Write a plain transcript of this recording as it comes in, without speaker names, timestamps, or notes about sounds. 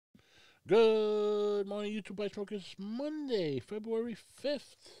Good morning, YouTube Bike Smokers. Monday, February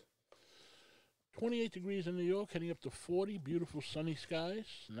 5th. 28 degrees in New York, heading up to 40. Beautiful sunny skies.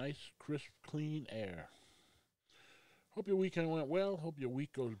 Nice, crisp, clean air. Hope your weekend went well. Hope your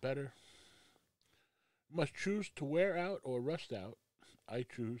week goes better. You must choose to wear out or rust out. I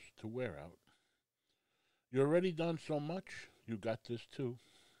choose to wear out. You've already done so much. You got this too.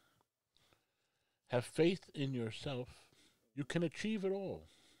 Have faith in yourself. You can achieve it all.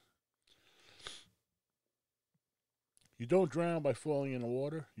 You don't drown by falling in the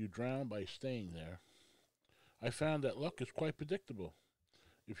water, you drown by staying there. I found that luck is quite predictable.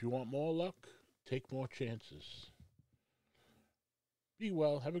 If you want more luck, take more chances. Be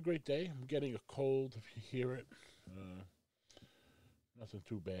well. Have a great day. I'm getting a cold if you hear it. Uh, Nothing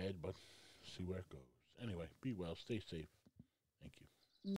too bad, but see where it goes. Anyway, be well. Stay safe. Thank you.